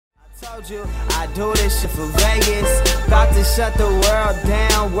I do this shit for Vegas. About to shut the world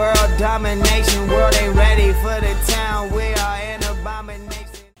down. World domination. World ain't ready for the town. We are an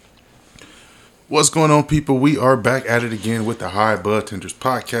abomination. What's going on, people? We are back at it again with the High Bud Tenders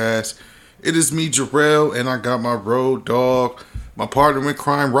podcast. It is me, Jarrell, and I got my road dog, my partner in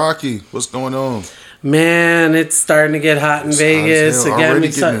crime, Rocky. What's going on? Man, it's starting to get hot in Vegas again. Already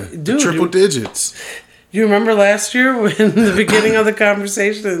getting the triple digits. You remember last year when the beginning of the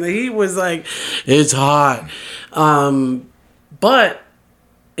conversation, the heat was like, it's hot. But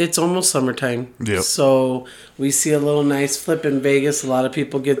it's almost summertime. Yep. So we see a little nice flip in Vegas. A lot of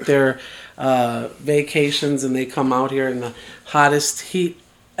people get their vacations and they come out here in the hottest heat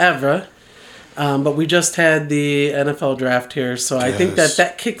ever. But we just had the NFL draft here, so I think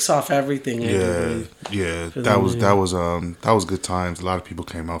that kicks off everything. That was good times. A lot of people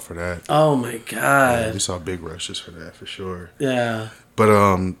came out for that. Oh my god! Yeah, we saw big rushes for that for sure. Yeah.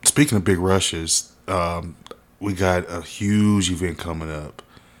 But speaking of big rushes, we got a huge event coming up,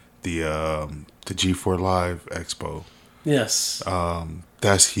 the G4 Live Expo. Yes.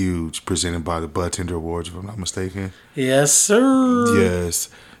 That's huge. Presented by the Bud Tender Awards, if I'm not mistaken. Yes, sir. Yes.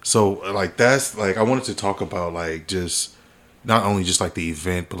 So, that's, I wanted to talk about, just, not only just, the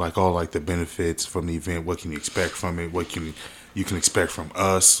event, but, all, the benefits from the event. What can you expect from it? What you can expect from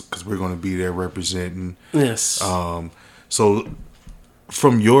us, because we're going to be there representing. Yes. So,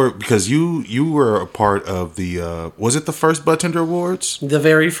 because you were a part of the, was it the first Bud Tender Awards? The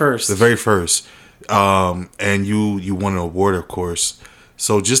very first. The very first. And you won an award, of course.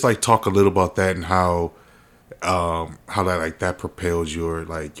 So, just, talk a little about that and how that propels your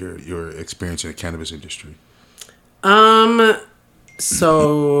experience in the cannabis industry.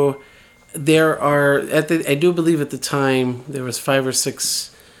 So there are I do believe at the time there was 5 or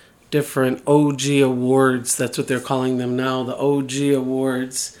 6 different OG awards. That's what they're calling them now, the OG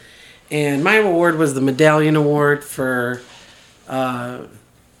awards. And my award was the Medallion Award for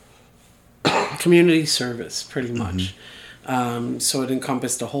community service, pretty much. So it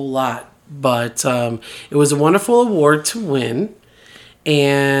encompassed a whole lot. But it was a wonderful award to win,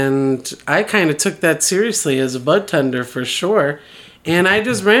 and I kind of took that seriously as a bud tender for sure, and I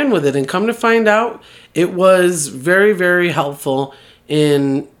just ran with it. And come to find out, it was very, very helpful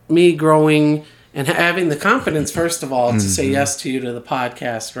in me growing and having the confidence, first of all, to say yes to you to the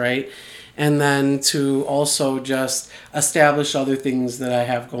podcast, right? And then to also just establish other things that I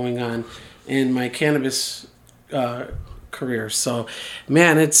have going on in my cannabis career. So,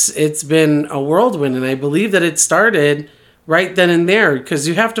 man, it's been a whirlwind, and I believe that it started right then and there because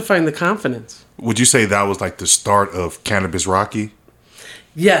you have to find the confidence. Would you say that was the start of Cannabis Rocky?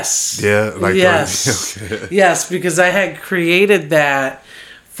 Yes. Yeah. Yes. Okay. Yes, because I had created that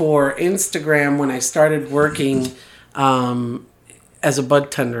for Instagram when I started working as a bud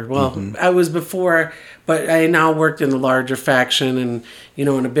tender. Well, I was before, but I now worked in the larger faction and, in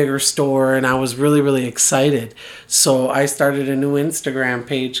a bigger store, and I was really, really excited. So I started a new Instagram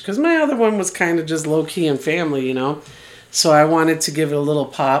page because my other one was kind of just low-key and family, So I wanted to give it a little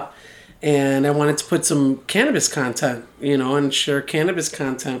pop, and I wanted to put some cannabis content, and share cannabis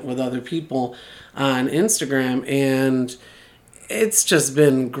content with other people on Instagram. And it's just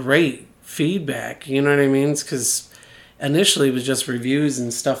been great feedback, you know what I mean? Because initially it was just reviews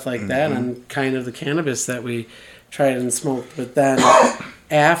and stuff like that on kind of the cannabis that we tried and smoked. But then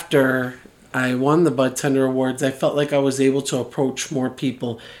after I won the Bud Tender Awards, I felt like I was able to approach more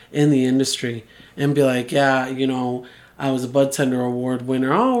people in the industry and be like, yeah, I was a Bud Tender Award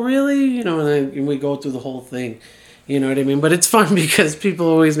winner. Oh, really? And then we go through the whole thing. You know what I mean? But it's fun because people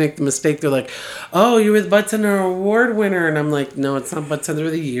always make the mistake. They're like, oh, you were the Bud Tender Award winner. And I'm like, no, it's not Bud Tender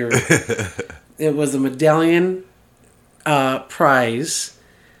of the Year. It was a Medallion prize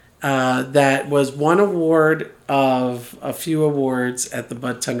that was one award of a few awards at the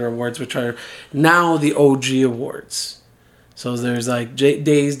Bud Tender Awards, which are now the OG awards. So there's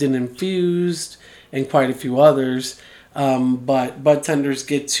Dazed and Infused and quite a few others. But bud tenders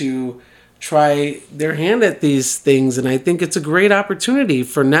get to try their hand at these things, and I think it's a great opportunity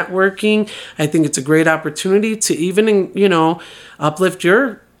for networking. I think it's a great opportunity to even, uplift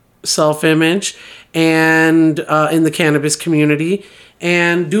your self-image and in the cannabis community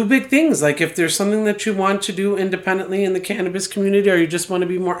and do big things. Like if there's something that you want to do independently in the cannabis community, or you just want to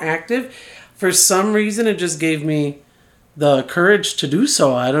be more active, for some reason it just gave me the courage to do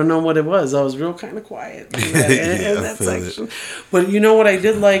so. I don't know what it was. I was real kind of quiet in that section. But you know what I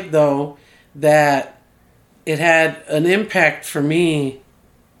did like, though, that it had an impact for me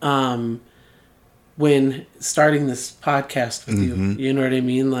when starting this podcast with you. You know what I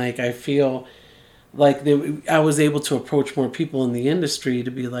mean? I feel like I was able to approach more people in the industry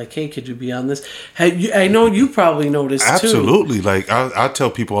to be like, hey, could you be on this? I know you probably noticed too. Absolutely. Like I tell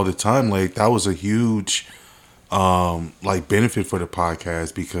people all the time, like that was a huge like benefit for the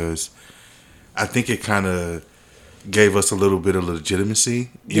podcast, because I think it kind of gave us a little bit of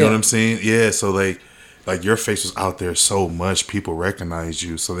legitimacy. You know what I'm saying? Yeah. So like your face was out there so much, people recognize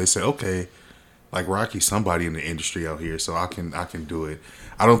you. So they say, okay, like Rocky's somebody in the industry out here, so I can do it.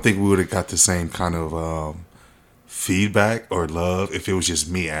 I don't think we would have got the same kind of feedback or love if it was just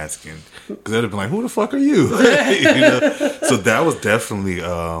me asking, because they'd have been like, "Who the fuck are you?" You know? So that was definitely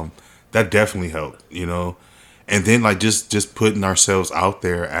that definitely helped, you know. And then like just putting ourselves out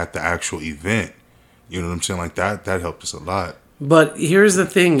there at the actual event, you know what I'm saying? Like that helped us a lot. But here's the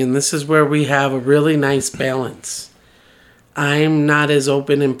thing, and this is where we have a really nice balance. I'm not as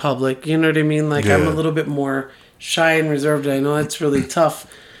open in public, you know what I mean? Like I'm a little bit more shy and reserved. I know that's really tough.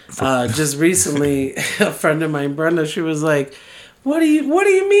 Just recently, a friend of mine, Brenda, she was like, "What do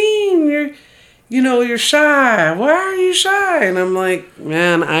you mean? You're shy. Why are you shy?" And I'm like,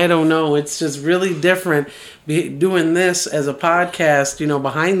 "Man, I don't know. It's just really different doing this as a podcast,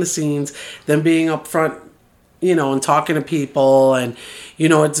 behind the scenes, than being up front, and talking to people. And,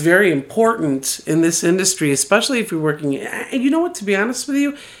 it's very important in this industry, especially if you're working, and you know what, to be honest with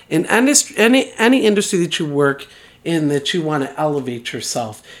you, in any industry that you work in, that you want to elevate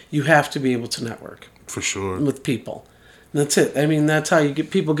yourself, you have to be able to network. For sure. With people. That's it. I mean, that's how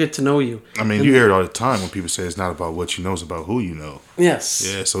people get to know you. I mean, you hear it all the time when people say it's not about what you know, it's about who you know. Yes.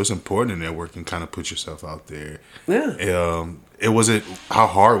 Yeah, so it's important to network and kind of put yourself out there. Yeah. How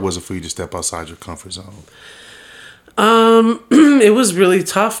hard was it for you to step outside your comfort zone? It was really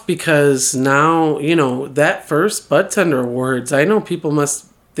tough, because now, that first Bud Tender Awards, I know people must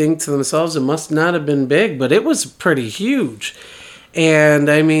think to themselves, it must not have been big, but it was pretty huge. And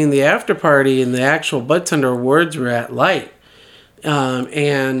I mean, the after party and the actual Bud Tender Awards were at Light, and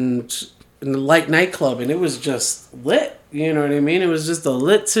in the Light nightclub, and it was just lit. You know what I mean? It was just a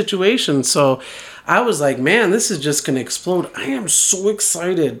lit situation. So I was like, man, this is just going to explode. I am so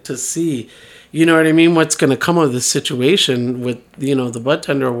excited to see, you know what I mean, what's going to come of this situation with, the Bud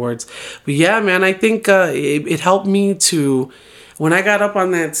Tender Awards. But yeah, man, I think it helped me to, when I got up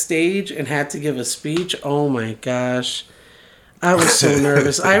on that stage and had to give a speech, oh my gosh, I was so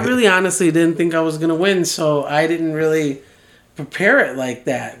nervous. I really honestly didn't think I was going to win, so I didn't really prepare it like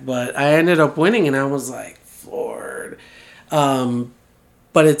that. But I ended up winning, and I was like, floored.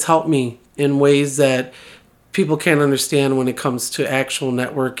 But it's helped me in ways that people can't understand when it comes to actual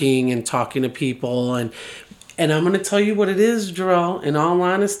networking and talking to people. And I'm going to tell you what it is, Jarrell. In all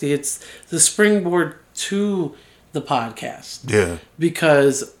honesty, it's the springboard to the podcast. Yeah.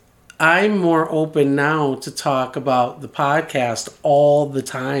 Because I'm more open now to talk about the podcast all the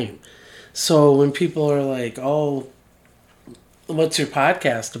time. So when people are like, "Oh, what's your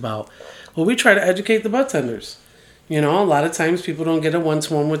podcast about?" Well, we try to educate the budtenders. A lot of times people don't get a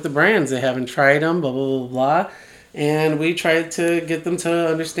one-to-one with the brands. They haven't tried them, blah, blah, blah, blah. And we try to get them to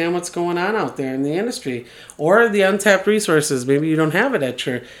understand what's going on out there in the industry. Or the untapped resources. Maybe you don't have it at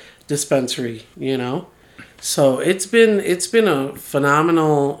your dispensary, So it's been a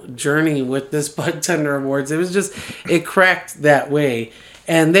phenomenal journey with this Bud Tender Awards. It cracked that way.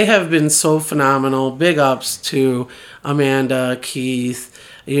 And they have been so phenomenal. Big ups to Amanda, Keith,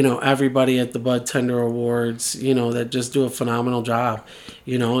 everybody at the Bud Tender Awards, that just do a phenomenal job.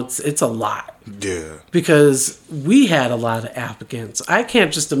 It's a lot. Yeah. Because we had a lot of applicants. I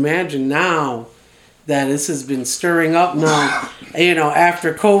can't just imagine now that this has been stirring up now,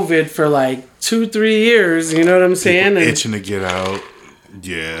 after COVID for like 2-3 years, you know what I'm saying? And itching to get out.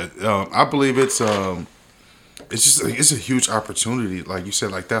 Yeah. I believe it's a huge opportunity. Like you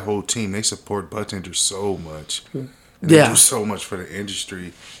said, like that whole team, they support budtenders so much. And they do so much for the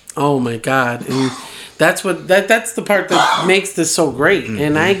industry. Oh my God. And that's the part that makes this so great. Mm-hmm.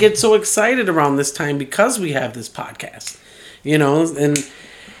 And I get so excited around this time because we have this podcast. And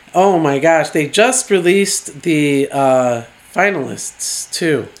oh my gosh, they just released the finalists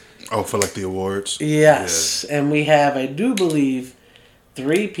too. Oh, for like the awards? Yes. Yeah. And we have, I do believe,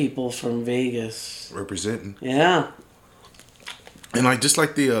 3 people from Vegas representing. Yeah. And like just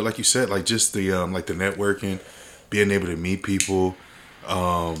like the like you said, like just the like the networking, being able to meet people,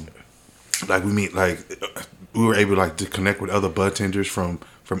 like we were able to connect with other budtenders from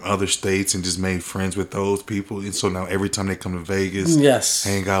other states and just made friends with those people. And so now every time they come to Vegas, yes,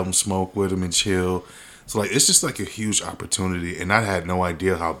 hang out and smoke with them and chill. So like it's just like a huge opportunity, and I had no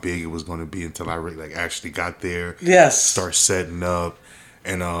idea how big it was going to be until I actually got there. Yes, start setting up.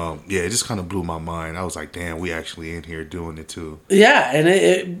 And it just kind of blew my mind. I was like, damn, we actually in here doing it too. Yeah, and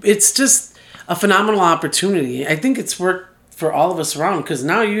it's just a phenomenal opportunity. I think it's worked for all of us around because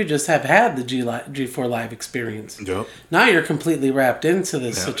now you just have had the G4 Live experience. Yep. Now you're completely wrapped into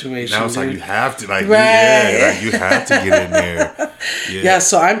this situation. Now it's dude. like you have to, like, Right. you have to get in there. Yeah,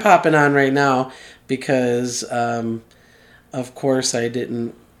 so I'm popping on right now because, of course, I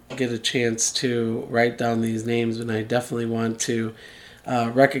didn't get a chance to write down these names, and I definitely want to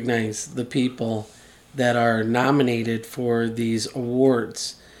recognize the people that are nominated for these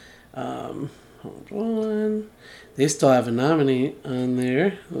awards. Hold on. They still have a nominee on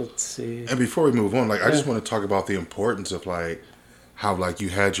there. Let's see. And before we move on, like, I just want to talk about the importance of, like, how, like, you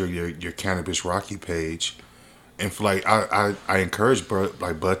had your Cannabis Rocky page. And, for, like, I encourage,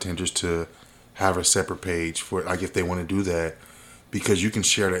 bud tenders to have a separate page for, like, if they want to do that. Because you can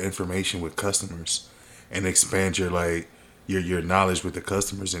share that information with customers and expand your, like, your knowledge with the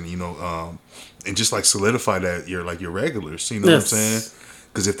customers. And, you know, and just, like, solidify that your regulars. You know what I'm saying?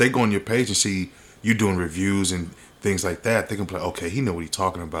 Because if they go on your page and see you doing reviews and things like that, they can be like, okay, he know what he's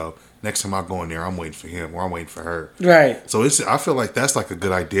talking about. Next time I go in there, I'm waiting for him or I'm waiting for her. Right. So I feel like that's like a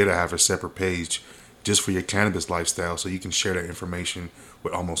good idea to have a separate page just for your cannabis lifestyle, so you can share that information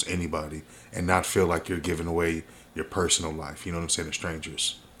with almost anybody and not feel like you're giving away your personal life. You know what I'm saying? To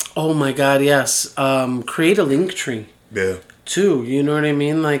strangers. Oh my God, yes. Create a link tree. Yeah. Too. You know what I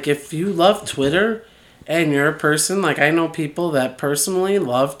mean? Like, if you love Twitter and you're a person, like, I know people that personally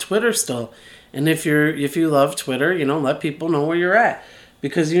love Twitter still. And if you love Twitter, you know, let people know where you're at.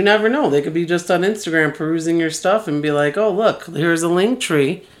 Because you never know. They could be just on Instagram perusing your stuff and be like, oh, look, here's a link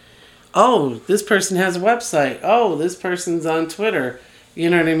tree. Oh, this person has a website. Oh, this person's on Twitter. You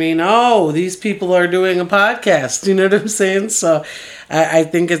know what I mean? Oh, these people are doing a podcast. You know what I'm saying? So I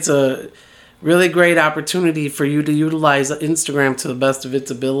think it's a really great opportunity for you to utilize Instagram to the best of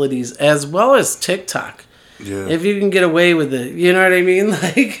its abilities, as well as TikTok. Yeah. If you can get away with it, you know what I mean?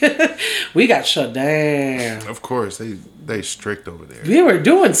 Like, we got shut down. Of course, they strict over there. We were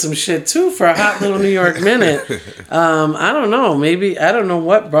doing some shit too for a hot little New York minute. I don't know. Maybe, I don't know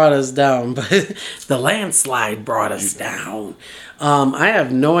what brought us down, but the landslide brought us down. I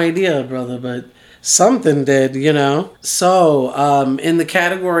have no idea, brother, but something did, you know? So, in the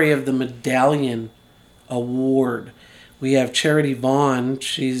category of the Medallion Award, we have Charity Vaughn.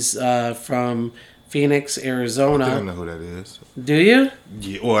 She's from Phoenix, Arizona. I don't know who that is. Do you?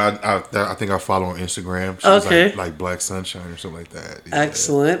 Yeah, well, I think I follow her on Instagram. She's Okay. like Black Sunshine or something like that. Yeah.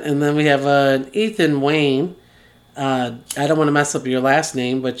 Excellent. And then we have Ethan Wayne. I don't want to mess up your last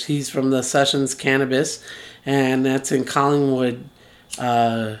name, but he's from the Sessions Cannabis, and that's in Collingwood,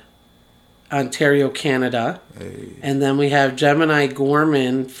 Ontario, Canada. Hey. And then we have Gemini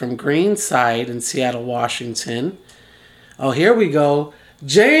Gorman from Greenside in Seattle, Washington. Oh, here we go.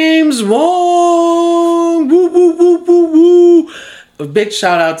 James Wong! Woo, woo, woo, woo, woo! A big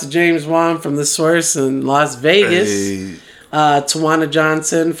shout out to James Wong from The Source in Las Vegas. Hey. Tawana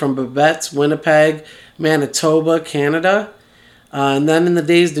Johnson from Babette's, Winnipeg, Manitoba, Canada. And then in the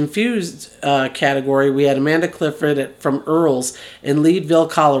Dazed Infused category, we had Amanda Clifford from Earls in Leadville,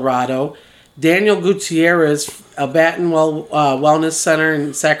 Colorado. Daniel Gutierrez, Baton Wellness Center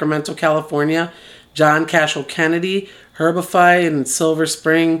in Sacramento, California. John Cashel Kennedy, Herbify in Silver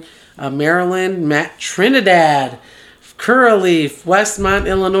Spring, Maryland. Matt Trinidad, Curaleaf, Westmont,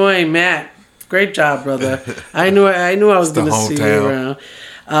 Illinois. Matt, great job, brother. I knew I was going to see you around.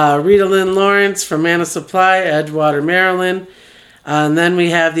 Rita Lynn Lawrence from Mana Supply, Edgewater, Maryland. And then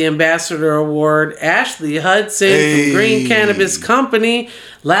we have the Ambassador Award, Ashley Hudson from Green Cannabis Company,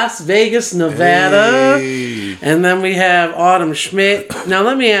 Las Vegas, Nevada. Hey. And then we have Autumn Schmidt. Now,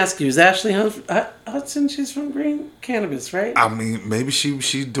 let me ask you, is Ashley Hudson, she's from Green Cannabis, right? I mean, maybe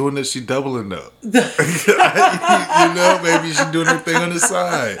she's doing it. She's doubling up. You know, maybe she's doing her thing on the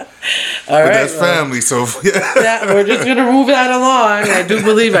side. But that's family, so yeah, we're just gonna move that along. I do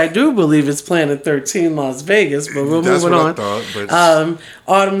believe it's Planet 13, Las Vegas, but we're moving on. I thought, but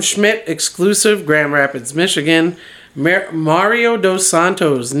Autumn Schmidt, exclusive, Grand Rapids, Michigan. Mario Dos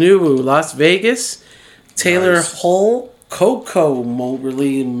Santos, Nubu, Las Vegas. Taylor Hull, Cocoa,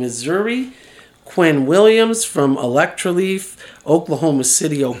 Moberly, Missouri. Quinn Williams from Electroleaf, Oklahoma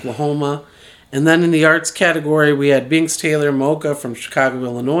City, Oklahoma. And then in the arts category, we had Binks Taylor Mocha from Chicago,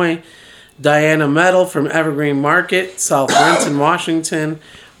 Illinois. Diana Metal from Evergreen Market, South Renton, Washington.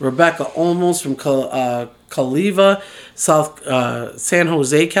 Rebecca Olmos from Caliva, San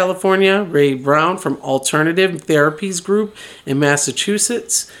Jose, California. Ray Brown from Alternative Therapies Group in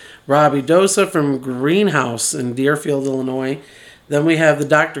Massachusetts. Robbie Dosa from Greenhouse in Deerfield, Illinois. Then we have the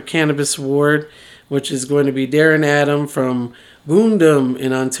Dr. Cannabis Award, which is going to be Darren Adam from Boondom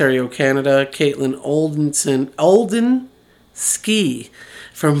in Ontario, Canada. Caitlin Olden Ski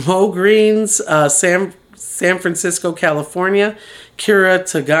from Mo Greens, San Francisco, California. Kira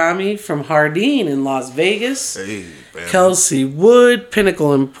Tagami from Hardin in Las Vegas. Hey, man. Kelsey Wood,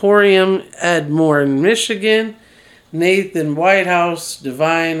 Pinnacle Emporium, Edmore, Michigan. Nathan Whitehouse,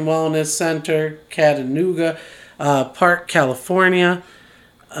 Divine Wellness Center, Chattanooga Park, California.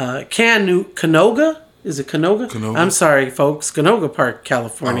 Canoga? Is it Canoga? Canoga. I'm sorry, folks. Canoga Park,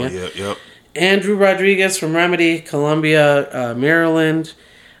 California. Oh, yep. Andrew Rodriguez from Remedy, Columbia, Maryland.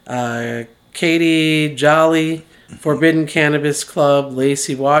 Katie Jolly, Forbidden Cannabis Club,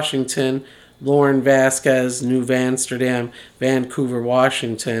 Lacey, Washington. Lauren Vasquez, New Amsterdam, Vancouver,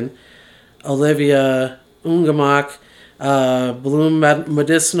 Washington. Olivia Ungamak, Bloom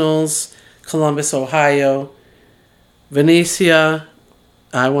Medicinals, Columbus, Ohio. Venetia,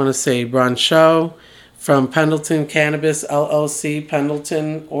 I want to say Broncho, from Pendleton Cannabis LLC,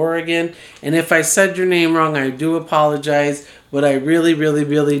 Pendleton, Oregon. And if I said your name wrong, I do apologize. But I really, really,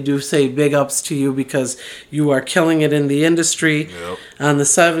 really do say big ups to you because you are killing it in the industry. Yep. On the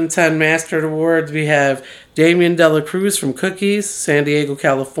 710 Master Awards, we have Damian Dela Cruz from Cookies, San Diego,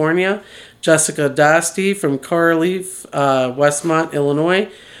 California. Jessica Dosty from Corleaf, Westmont,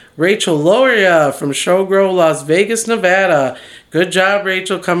 Illinois. Rachel Loria from Showgrow, Las Vegas, Nevada. Good job,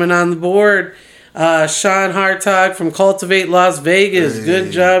 Rachel, coming on the board. Sean Hartog from Cultivate Las Vegas. Hey.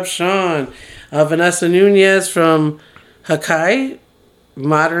 Good job, Sean. Vanessa Nunez from Hakai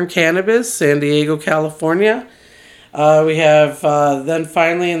Modern Cannabis, San Diego, California. We have, then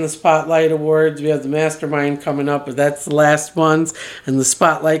finally in the Spotlight Awards, we have the Mastermind coming up, but that's the last ones. In the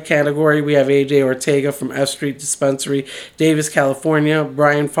Spotlight category, we have AJ Ortega from F Street Dispensary, Davis, California.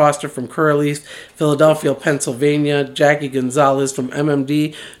 Brian Foster from Curly's, Philadelphia, Pennsylvania. Jackie Gonzalez from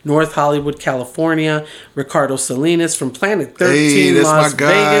MMD, North Hollywood, California. Ricardo Salinas from Planet 13, that's Las my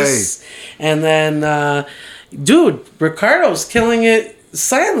guy. Vegas. And then, dude, Ricardo's killing it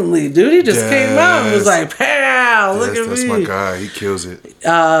silently, dude. He just came out and was like, "Pow! Look at that's me." my guy. He kills it.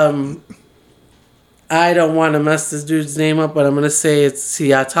 I don't want to mess this dude's name up, but I'm gonna say it's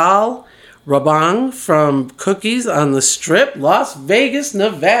Seattle Rabang from Cookies on the Strip, Las Vegas,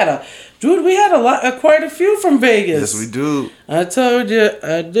 Nevada. Dude, we had quite a few from Vegas. Yes, we do. I told you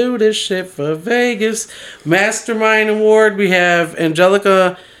I do this shit for Vegas. Mastermind Award. We have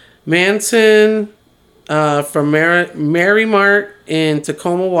Angelica Manson from Mary Mart in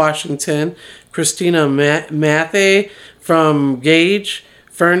Tacoma, Washington. Christina Mathay from Gage,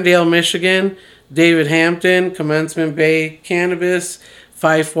 Ferndale, Michigan. David Hampton, Commencement Bay Cannabis,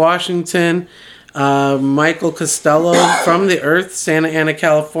 Fife, Washington. Michael Costello from The Earth, Santa Ana,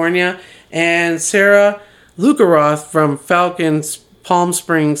 California. And Sarah Lukaroth from Falcons, Palm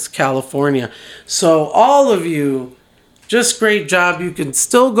Springs, California. So all of you, just great job. You can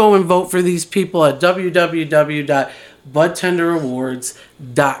still go and vote for these people at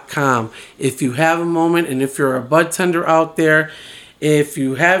www.budtenderawards.com. If you have a moment and if you're a bud tender out there, if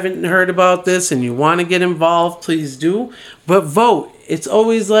you haven't heard about this and you want to get involved, please do. But vote. It's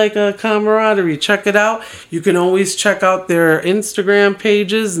always like a camaraderie. Check it out. You can always check out their Instagram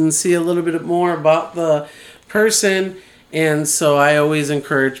pages and see a little bit more about the person. And so I always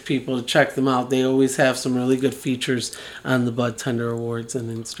encourage people to check them out. They always have some really good features on the Bud Tender Awards and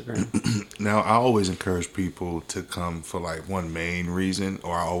Instagram. Now, I always encourage people to come for like one main reason,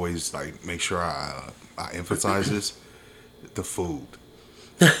 or I always like make sure I emphasize this: the food.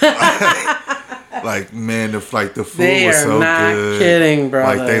 Like, man, the food They was are so not good. kidding,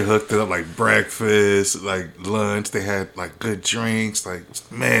 brother. Like, they hooked it up like breakfast, like lunch. They had like good drinks. Like,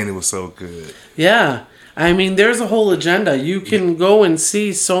 man, it was so good. Yeah. I mean, there's a whole agenda. You can go and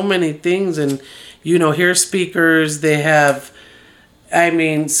see so many things and, hear speakers. They have,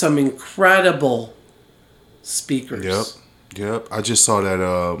 some incredible speakers. Yep. I just saw that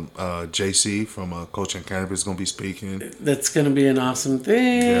JC from Coach and Cannabis is going to be speaking. That's going to be an awesome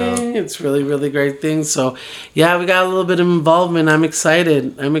thing. Yeah. It's really, really great thing. So, yeah, we got a little bit of involvement. I'm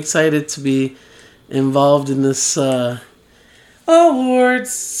excited. I'm excited to be involved in this awards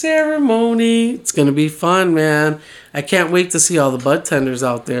ceremony. It's going to be fun, man. I can't wait to see all the bud tenders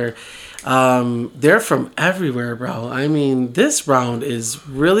out there. They're from everywhere, bro. I mean, this round is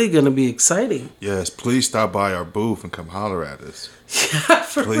really going to be exciting. Yes, please stop by our booth and come holler at us. Yeah,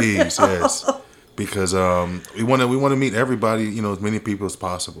 Please, yes. Because we want to meet everybody, as many people as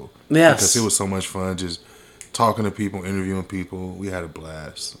possible. Yes. Because it was so much fun just talking to people, interviewing people. We had a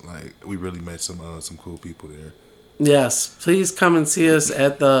blast. Like, we really met some cool people there. Yes, please come and see us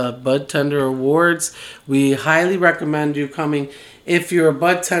at the Bud Tender Awards. We highly recommend you coming. If you're a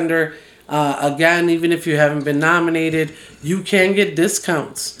bud tender, Again, even if you haven't been nominated, you can get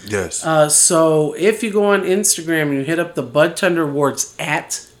discounts. Yes. So if you go on Instagram and you hit up the Bud Tender Awards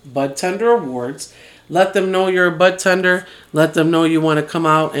at Bud Tender Awards, let them know you're a Bud Tender. Let them know you want to come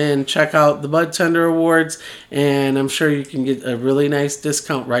out and check out the Bud Tender Awards. And I'm sure you can get a really nice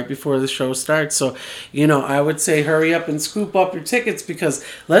discount right before the show starts. So, I would say hurry up and scoop up your tickets because,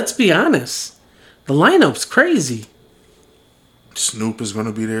 let's be honest, the lineup's crazy. Snoop is going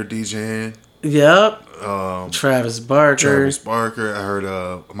to be there DJing. Yep. Travis Barker. I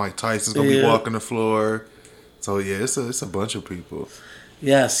heard Mike Tyson's going to be walking the floor. So, yeah, it's a bunch of people.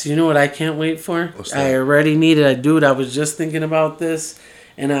 Yes, you know what I can't wait for? What's that? I already needed a dude. I was just thinking about this,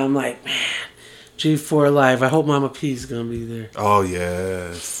 and I'm like, man, G4 Live. I hope Mama P's gonna be there. Oh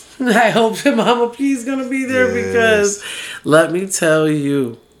yes. I hope that Mama P's gonna be there because, let me tell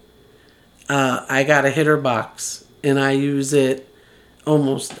you, I got a hitter box and I use it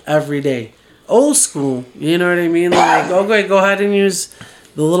almost every day. Old school, you know what I mean? Like, okay, go ahead and use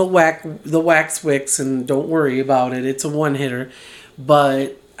the little wax wicks, and don't worry about it. It's a one hitter.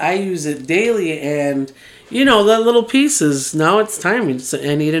 But I use it daily, and the little pieces. Now it's time.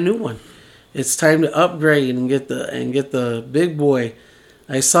 I need a new one. It's time to upgrade and get the big boy.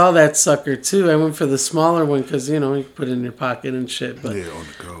 I saw that sucker too. I went for the smaller one because you can put it in your pocket and shit. But on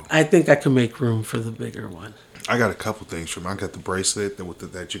the go. I think I can make room for the bigger one. I got a couple things from him. I got the bracelet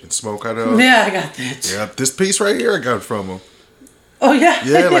that you can smoke out of. Yeah, I got that. Yeah, this piece right here I got from him. Oh yeah.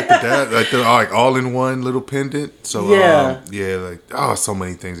 Yeah, like the all in one little pendant. So so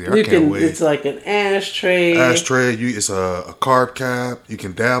many things here. I can't wait. It's like an ashtray. It's a carb cap. You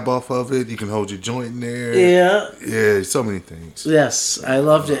can dab off of it. You can hold your joint in there. Yeah. Yeah, so many things. Yes, I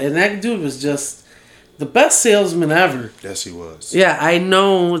loved it, and that dude was just the best salesman ever. Yes, he was. Yeah, I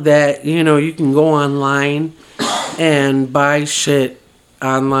know that you can go online and buy shit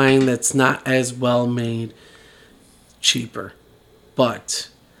online that's not as well made, cheaper. But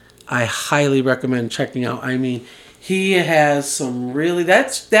I highly recommend checking out. I mean, he has some really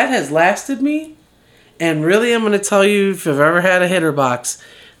that has lasted me. And really, I'm going to tell you, if you've ever had a hitter box,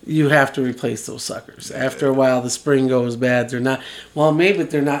 you have to replace those suckers. After a while, the spring goes bad. They're not maybe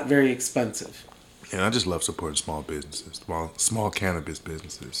they're not very expensive. And I just love supporting small businesses, small cannabis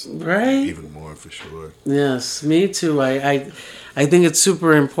businesses. Right? Even more for sure. Yes, me too. I think it's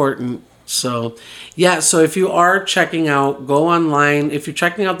super important. So, yeah, so if you are checking out, go online. If you're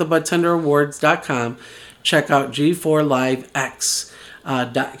checking out the BudTenderAwards.com, check out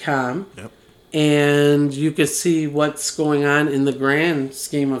G4LiveX.com. Yep. And you can see what's going on in the grand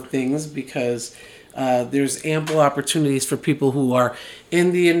scheme of things because there's ample opportunities for people who are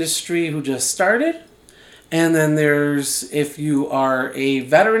in the industry who just started. And then if you are a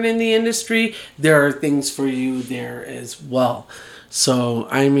veteran in the industry, there are things for you there as well. So,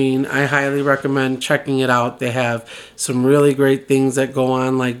 I mean, I highly recommend checking it out. They have some really great things that go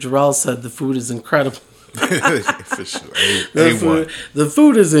on. Like Jarrell said, the food is incredible. For sure. The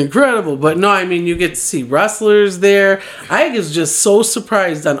food is incredible. But no, I mean, you get to see wrestlers there. I was just so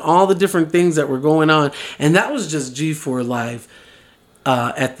surprised on all the different things that were going on. And that was just G4 Live.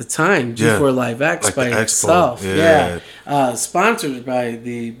 At the time, G4 Live X like by itself. Yeah. Sponsored by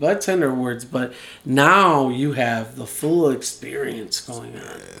the Bud Tender Awards, but now you have the full experience going on.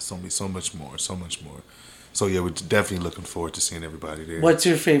 Yeah, it's going to be so much more. So, yeah, we're definitely looking forward to seeing everybody there. What's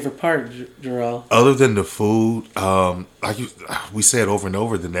your favorite part, Jarrell? Other than the food, we said over and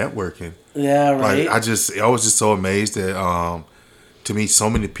over, the networking. Yeah, right. I was just so amazed that to meet so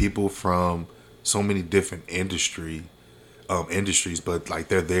many people from so many different industries, but like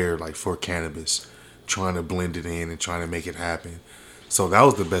they're there like for cannabis, trying to blend it in and trying to make it happen. So that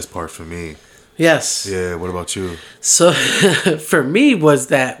was the best part for me. Yes. Yeah. What about you? So for me was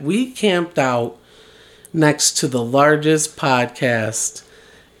that we camped out next to the largest podcast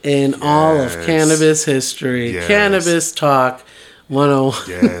in all of cannabis history. Yes. Cannabis Talk 101.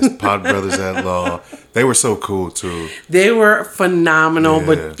 Yes. Pod Brothers at Law. They were so cool too. They were phenomenal,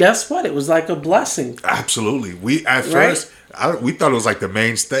 but guess what? It was like a blessing. Absolutely. We at first. We thought it was like the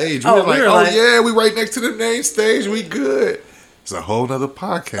main stage. We were like, we right next to the main stage. We good. It's a whole nother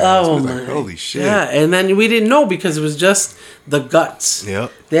podcast. Oh, we was like, holy shit. Yeah, and then we didn't know because it was just the guts.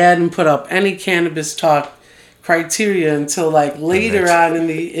 Yep. They hadn't put up any Cannabis Talk criteria until like later on in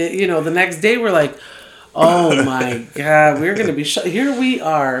the, the next day we're like, oh my God, we're going to be here we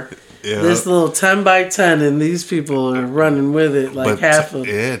are. Yeah. This little 10 by 10 and these people are running with it like half of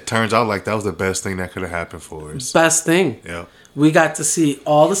it. Yeah, it turns out like that was the best thing that could have happened for us. Best thing. Yeah. We got to see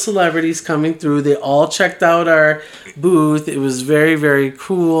all the celebrities coming through. They all checked out our booth. It was very, very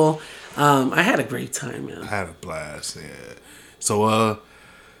cool. I had a great time, man. I had a blast, yeah. So,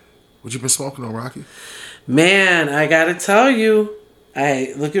 What you been smoking on, Rocky? Man, I gotta tell you,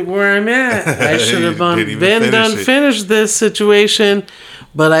 I look at where I'm at. I should have finished this situation,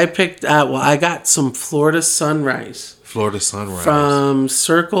 but I picked out. Well, I got some Florida Sunrise. From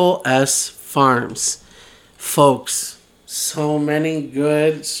Circle S Farms, folks. So many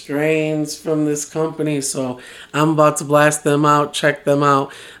good strains from this company, so I'm about to blast them out. Check them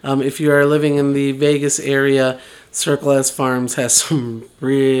out. If you are living in the Vegas area, Circle S Farms has some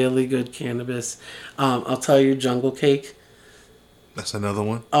really good cannabis. I'll tell you, Jungle Cake. That's another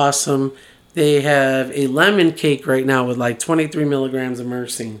one. Awesome. They have a lemon cake right now with like 23 milligrams of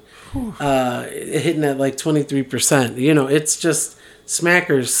myrcene, hitting at like 23%. You know, it's just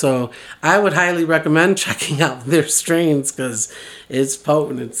smackers. So I would highly recommend checking out their strains because it's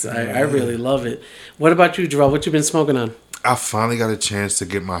potent. I really love it. What about you, Jarrell? What you been smoking on? I finally got a chance to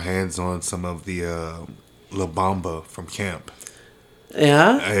get my hands on some of the La Bamba from Camp.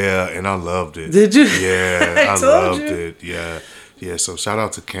 Yeah? Yeah, and I loved it. Did you? Yeah, I loved it. Yeah. Yeah, so shout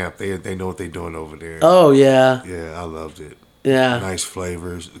out to Camp. They know what they're doing over there. Oh, yeah. Yeah, I loved it. Yeah. Nice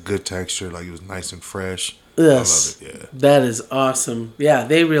flavors, good texture, like it was nice and fresh. Yes. I love it, yeah. That is awesome. Yeah,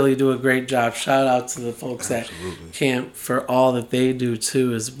 they really do a great job. Shout out to the folks at Camp for all that they do,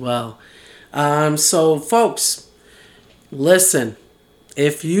 too, as well. So, folks, listen.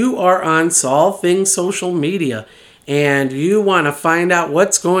 If you are on all things social media and you want to find out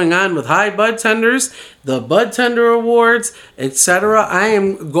what's going on with High Bud Tenders, the Bud Tender Awards, etc.,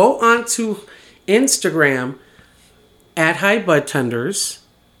 go on to Instagram at High Bud Tenders,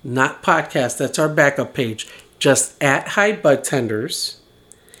 not podcast, that's our backup page, just at High Bud Tenders,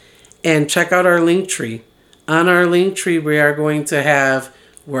 and check out our link tree. On our link tree, we are going to have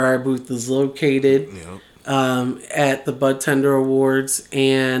where our booth is located. Yep. At the Bud Tender Awards,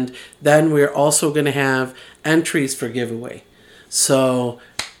 and then we're also going to have entries for giveaway. So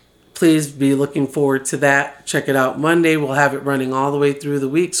please be looking forward to that. Check it out Monday. We'll have it running all the way through the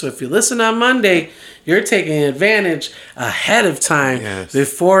week. So if you listen on Monday, you're taking advantage ahead of time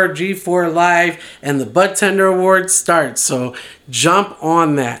before G4 Live and the Bud Tender Awards start. So jump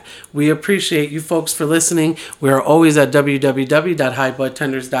on that. We appreciate you folks for listening. We are always at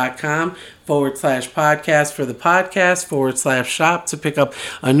www.highbudtenders.com/podcast for the podcast /shop to pick up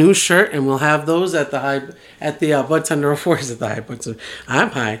a new shirt, and we'll have those at the Bud Tender Awards at the High Bud.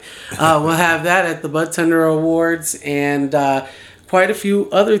 I'm high. We'll have that at the Bud Tender Awards and quite a few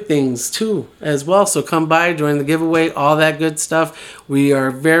other things too as well. So come by, join the giveaway, all that good stuff. We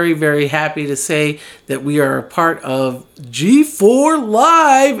are very, very happy to say that we are a part of G4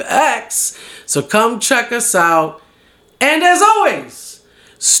 Live X. So come check us out. And as always,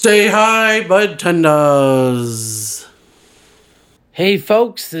 stay high, Bud Tenders. Hey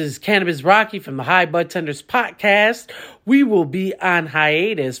folks, this is Cannabis Rocky from the High Bud Tenders podcast. We will be on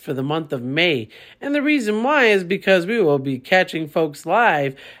hiatus for the month of May. And the reason why is because we will be catching folks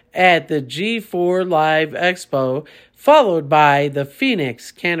live at the G4 Live Expo, followed by the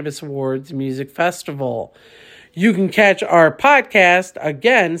Phoenix Cannabis Awards Music Festival. You can catch our podcast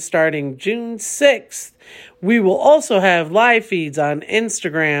again starting June 6th. We will also have live feeds on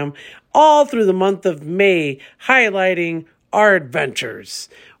Instagram all through the month of May, highlighting our adventures.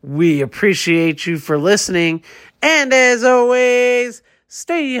 We appreciate you for listening. And as always,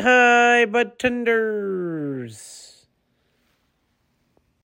 stay high, Bud Tenders.